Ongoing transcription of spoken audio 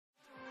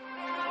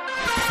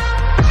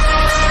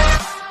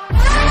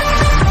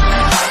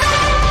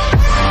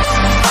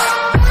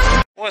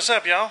What's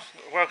up, y'all?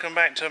 Welcome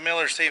back to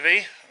Miller's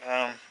TV.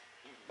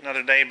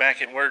 Another day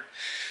back at work,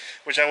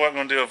 which I wasn't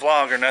going to do a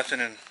vlog or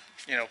nothing and,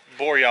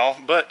 bore y'all.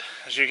 But,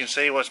 as you can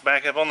see, what's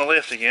back up on the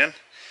lift again.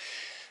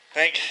 I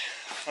think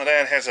my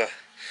dad has a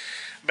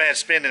bad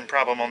spinning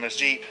problem on this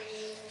Jeep.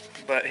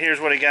 But here's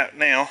what he got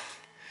now.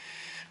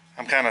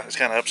 It's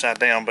kind of upside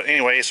down. But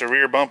anyway, it's a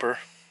rear bumper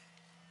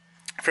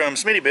from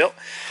Smittybilt.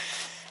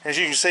 As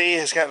you can see,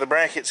 it's got the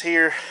brackets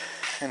here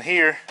and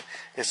here.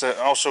 It's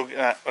also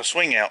got a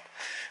swing out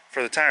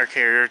for the tire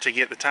carrier to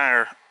get the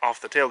tire off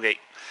the tailgate.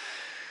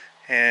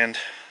 And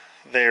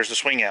there's the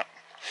swing out.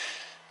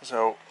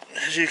 So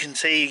as you can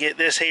see, you get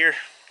this here.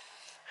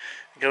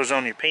 It goes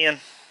on your pin,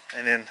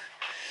 and then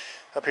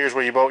up here's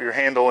where you bolt your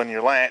handle and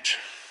your latch,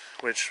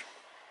 which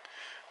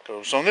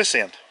goes on this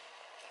end,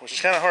 which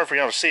is kind of hard for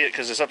y'all to see it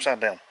because it's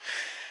upside down.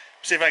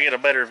 See if I can get a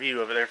better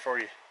view over there for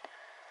you.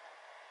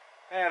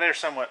 Yeah, there's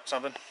somewhat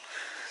something.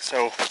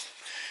 So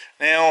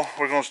now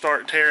we're going to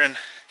start tearing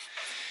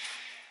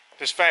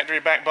this factory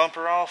back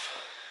bumper off.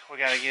 We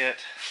got to get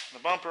the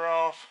bumper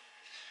off.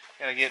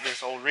 Got to get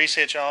this old reese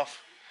hitch off,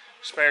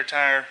 spare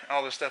tire,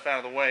 all this stuff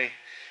out of the way,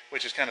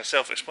 which is kind of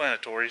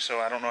self-explanatory, so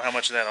I don't know how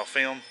much of that I'll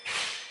film.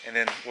 And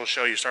then we'll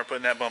show you, start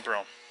putting that bumper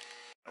on.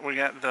 We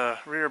got the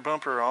rear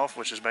bumper off,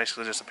 which is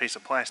basically just a piece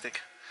of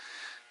plastic.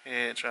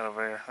 It's right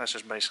over there. That's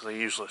just basically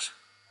useless.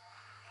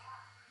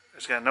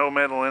 It's got no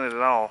metal in it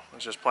at all.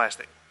 It's just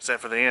plastic,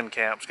 except for the end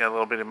cap. It's got a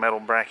little bit of metal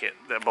bracket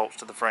that bolts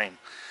to the frame.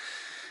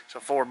 So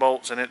 4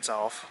 bolts and it's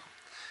off.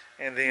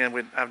 And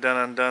then I've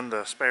undone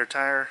the spare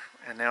tire,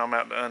 and now I'm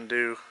out to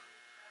undo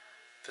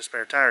the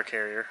spare tire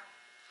carrier,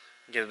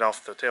 get it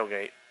off the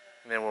tailgate,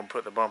 and then we'll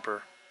put the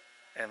bumper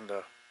and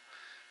the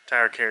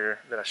tire carrier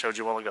that I showed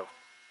you a while ago.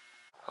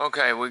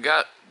 Okay, we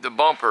got the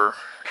bumper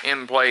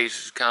in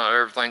place, kind of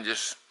everything,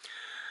 just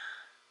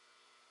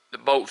the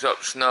bolts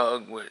up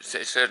snug. It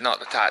says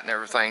not to tighten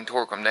everything,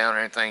 torque them down or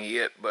anything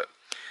yet, but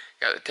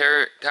got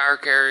the tire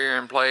carrier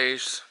in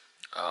place,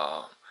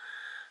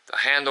 the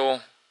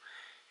handle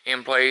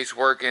in place,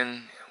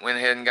 working. Went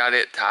ahead and got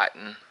it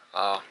tightened.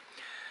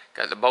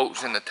 Got the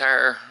bolts in the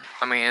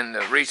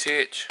the reese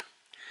hitch,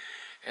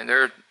 and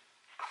they're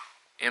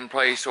in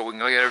place so we can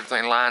get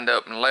everything lined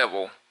up and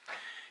level.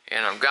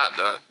 And I've got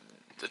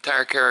the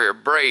tire carrier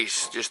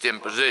brace just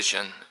in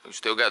position. We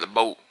still got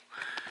the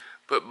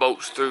put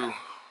bolts through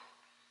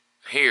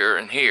here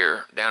and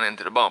here down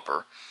into the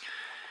bumper,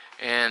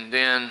 and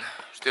then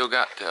still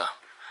got to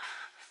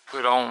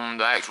put on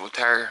the actual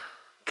tire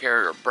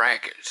carrier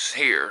brackets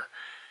here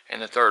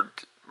and the third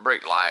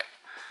brake light.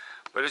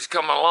 But it's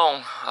coming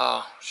along.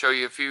 I'll show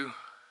it to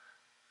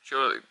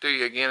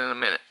you again in a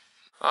minute.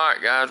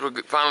 Alright guys, we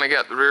finally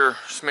got the rear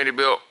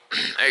Smittybilt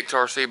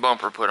XRC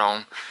bumper put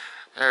on.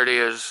 There it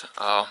is.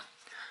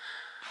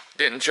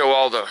 Didn't show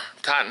all the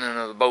tightening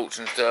of the bolts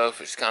and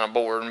stuff. It's kind of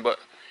boring, but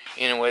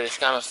anyway, it's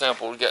kind of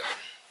simple. We got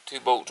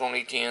 2 bolts on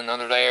each end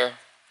under there,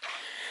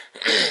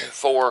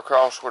 4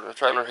 across where the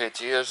trailer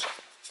hitch is,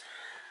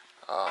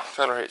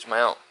 trailer hitch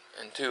mount,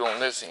 and 2 on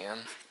this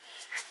end.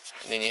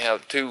 And then you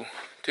have two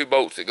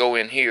bolts that go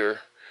in here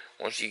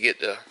once you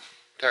get the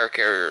tire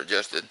carrier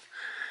adjusted.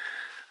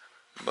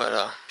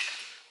 But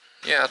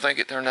yeah, I think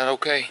it turned out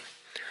okay.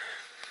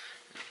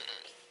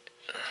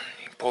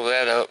 You can pull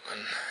that up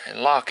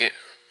and lock it.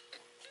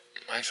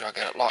 Actually, I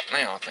got it locked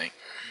now, I think.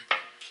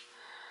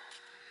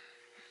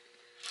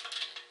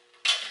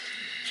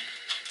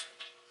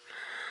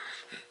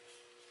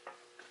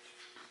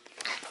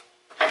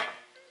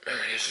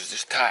 This is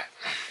just tight.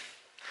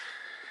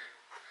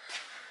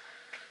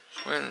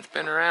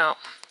 Spin her out.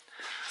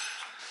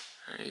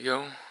 There you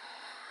go.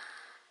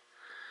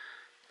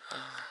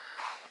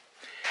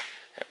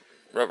 That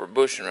rubber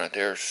bushing right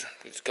there, it's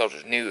because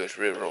it's new, it's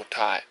real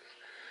tight.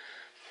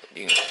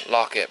 You can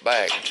lock that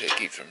back until it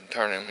keeps from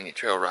turning when you're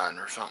trail riding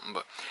or something.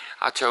 But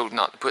I chose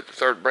not to put the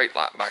third brake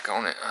light back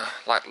on it. I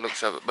like the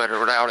looks of it better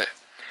without it.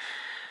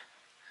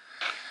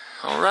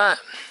 Alright,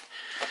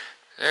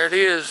 there it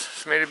is,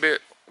 Smittybilt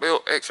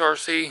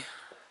XRC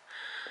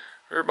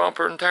rear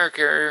bumper and tire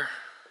carrier.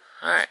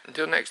 Alright,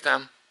 until next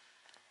time.